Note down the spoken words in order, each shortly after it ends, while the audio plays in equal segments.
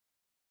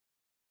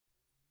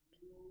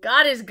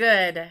God is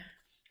good.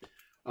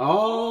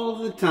 All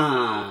the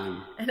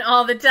time. And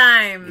all the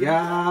time.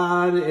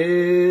 God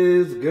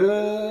is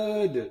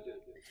good.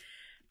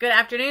 Good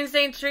afternoon,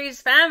 St. Trees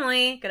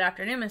family. Good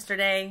afternoon, Mr.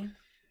 Day.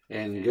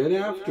 And good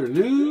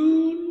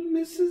afternoon,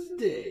 Mrs.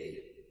 Day.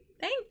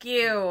 Thank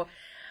you.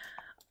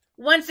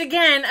 Once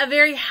again, a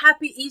very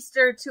happy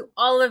Easter to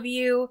all of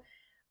you.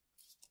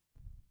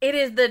 It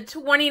is the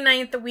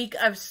 29th week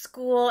of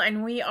school,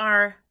 and we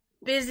are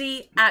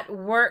busy at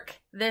work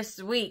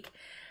this week.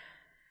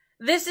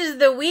 This is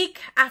the week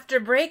after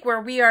break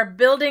where we are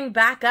building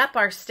back up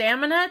our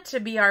stamina to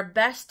be our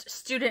best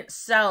student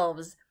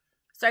selves.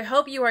 So I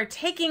hope you are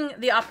taking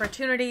the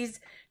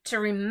opportunities to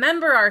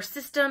remember our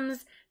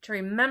systems, to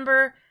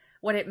remember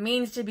what it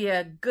means to be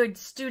a good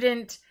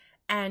student,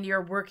 and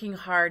you're working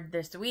hard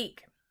this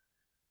week.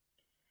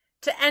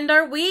 To end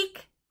our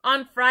week,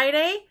 on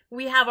Friday,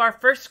 we have our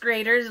first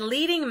graders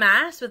leading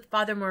Mass with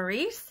Father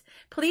Maurice.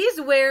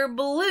 Please wear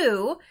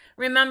blue.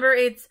 Remember,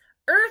 it's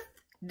Earth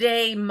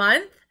Day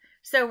month,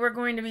 so we're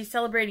going to be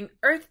celebrating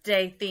Earth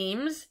Day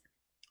themes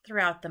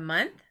throughout the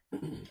month.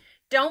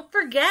 Don't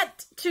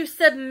forget to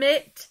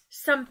submit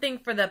something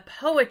for the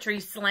Poetry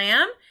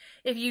Slam.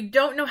 If you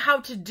don't know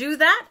how to do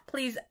that,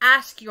 please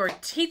ask your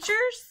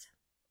teachers.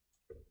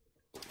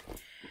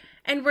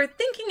 And we're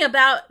thinking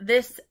about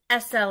this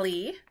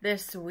SLE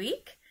this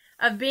week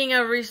of being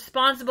a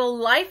responsible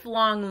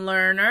lifelong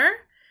learner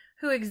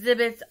who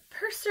exhibits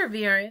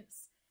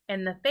perseverance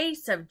in the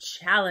face of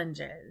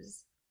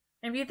challenges.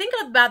 And if you think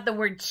about the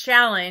word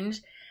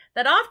challenge,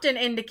 that often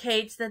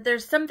indicates that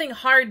there's something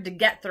hard to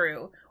get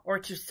through or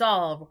to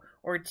solve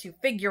or to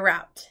figure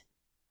out.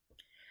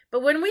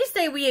 But when we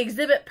say we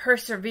exhibit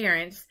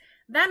perseverance,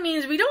 that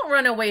means we don't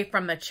run away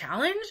from the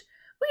challenge.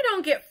 We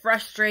don't get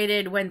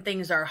frustrated when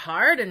things are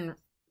hard and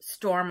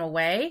storm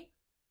away.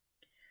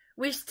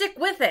 We stick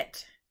with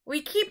it.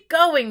 We keep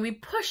going, we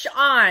push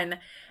on,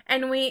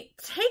 and we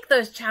take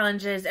those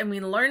challenges and we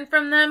learn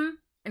from them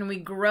and we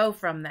grow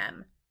from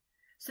them.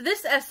 So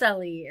this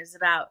SLE is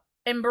about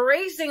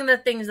embracing the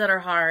things that are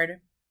hard,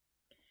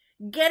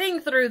 getting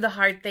through the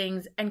hard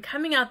things, and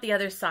coming out the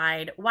other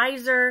side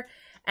wiser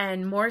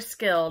and more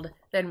skilled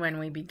than when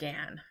we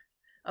began.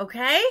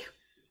 Okay?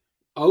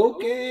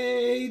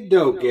 Okay,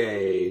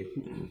 dokie.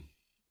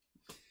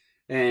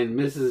 And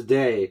Mrs.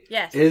 Day,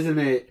 yes, isn't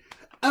it?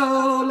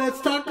 Oh,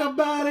 let's talk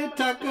about it,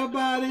 talk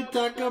about it,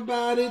 talk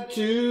about it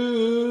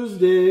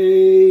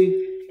Tuesday.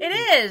 It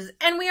is.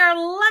 And we are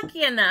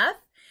lucky enough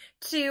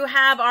to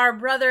have our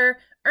brother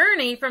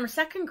Ernie from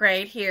 2nd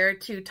grade here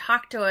to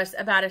talk to us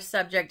about a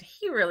subject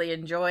he really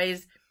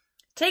enjoys.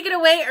 Take it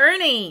away,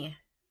 Ernie.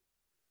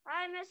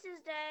 Hi,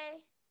 Mrs. Day.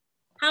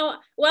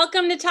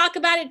 Welcome to Talk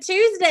About It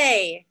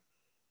Tuesday.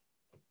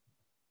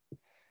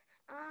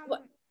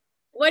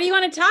 What do you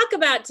want to talk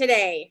about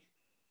today?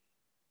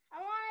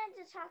 I wanted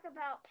to talk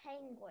about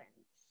penguins.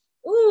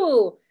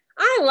 Ooh,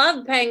 I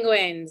love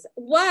penguins.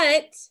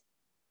 What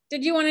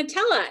did you want to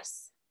tell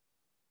us?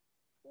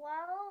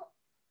 Well,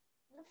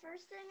 the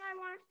first thing I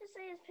wanted to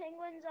say is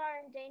penguins are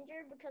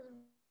endangered because of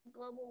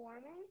global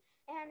warming,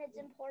 and it's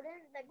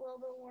important that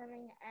global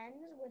warming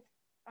ends with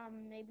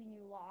maybe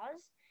new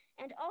laws.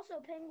 And also,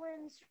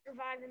 penguins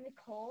survive in the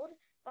cold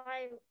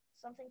by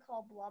something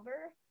called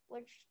blubber,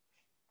 which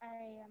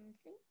I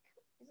think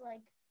is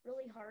like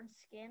really hard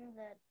skin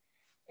that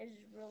is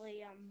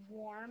really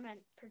warm and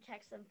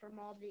protects them from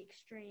all the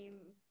extreme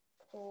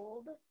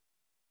cold.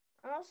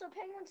 And also,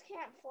 penguins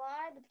can't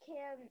fly, but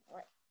can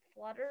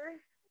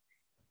flutter.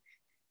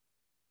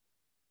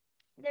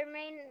 Their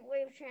main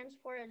way of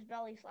transport is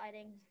belly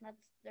sliding.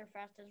 That's their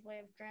fastest way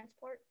of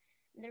transport.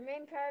 Their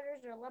main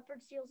predators are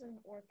leopard seals and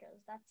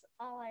orcas. That's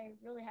all I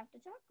really have to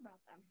talk about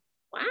them.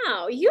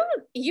 Wow,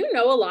 you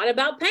know a lot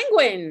about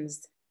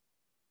penguins.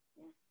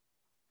 Yeah.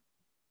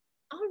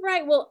 All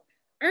right, well,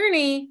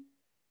 Ernie,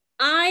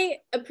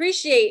 I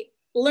appreciate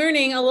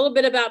learning a little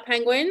bit about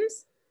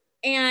penguins,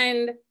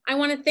 and I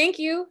want to thank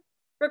you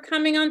for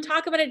coming on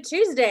Talk About It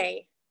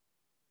Tuesday.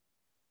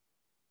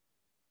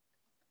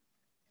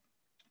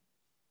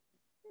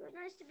 It was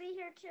nice to be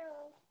here too.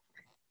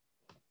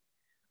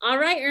 All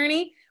right,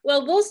 Ernie.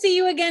 Well, we'll see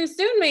you again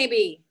soon,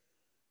 maybe.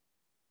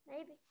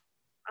 Maybe.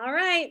 All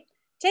right.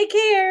 Take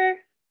care.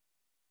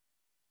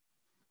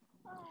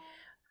 Bye.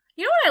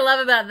 You know what I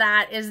love about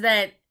that is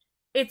that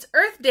it's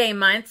Earth Day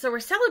month, so we're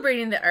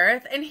celebrating the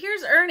Earth, and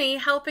here's Ernie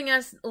helping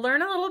us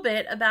learn a little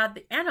bit about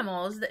the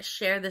animals that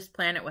share this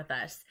planet with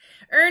us.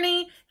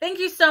 Ernie, thank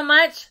you so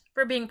much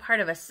for being part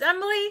of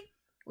Assembly.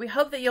 We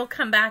hope that you'll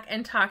come back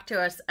and talk to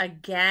us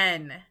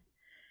again.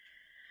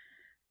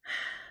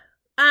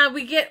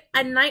 We get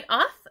a night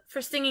off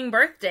for singing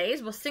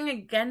birthdays. We'll sing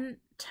again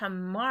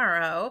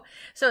tomorrow.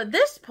 So at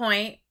this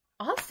point,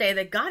 I'll say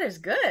that God is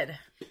good.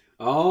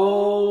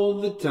 All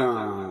the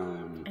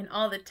time. And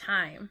all the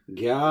time.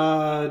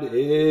 God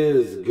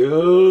is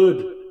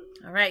good.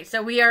 All right,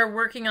 so we are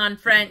working on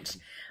French.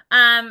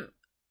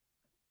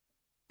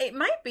 It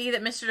might be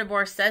that Mr.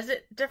 DeBoer says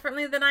it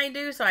differently than I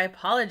do, so I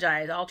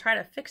apologize. I'll try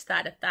to fix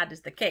that if that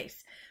is the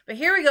case. But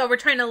here we go. We're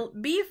trying to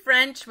be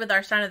French with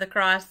our sign of the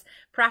cross.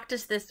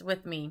 Practice this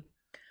with me.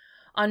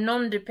 Au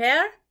nom du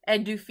Père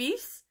et du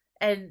Fils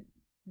et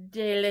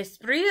de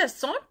l'Esprit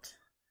Saint.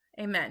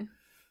 Amen.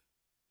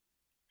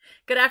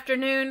 Good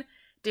afternoon,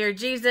 dear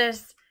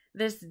Jesus.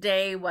 This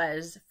day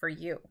was for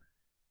you.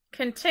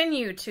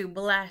 Continue to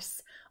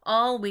bless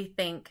all we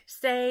think,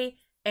 say,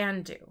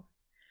 and do.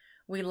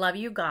 We love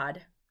you,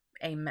 God.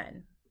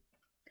 Amen.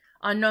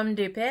 Au nom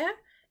du Père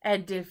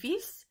et du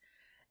Fils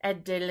et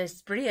de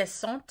l'Esprit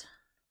Saint.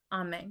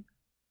 Amen.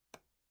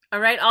 All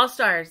right,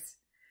 All-Stars.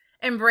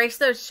 Embrace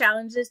those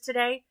challenges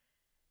today.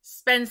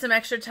 Spend some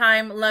extra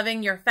time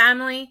loving your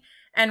family.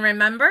 And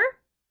remember,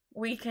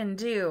 we can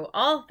do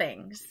all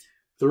things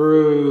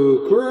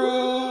through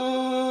Christ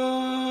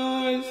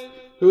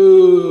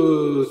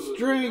who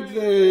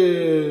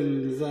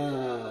strengthens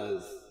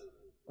us.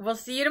 We'll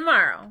see you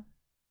tomorrow.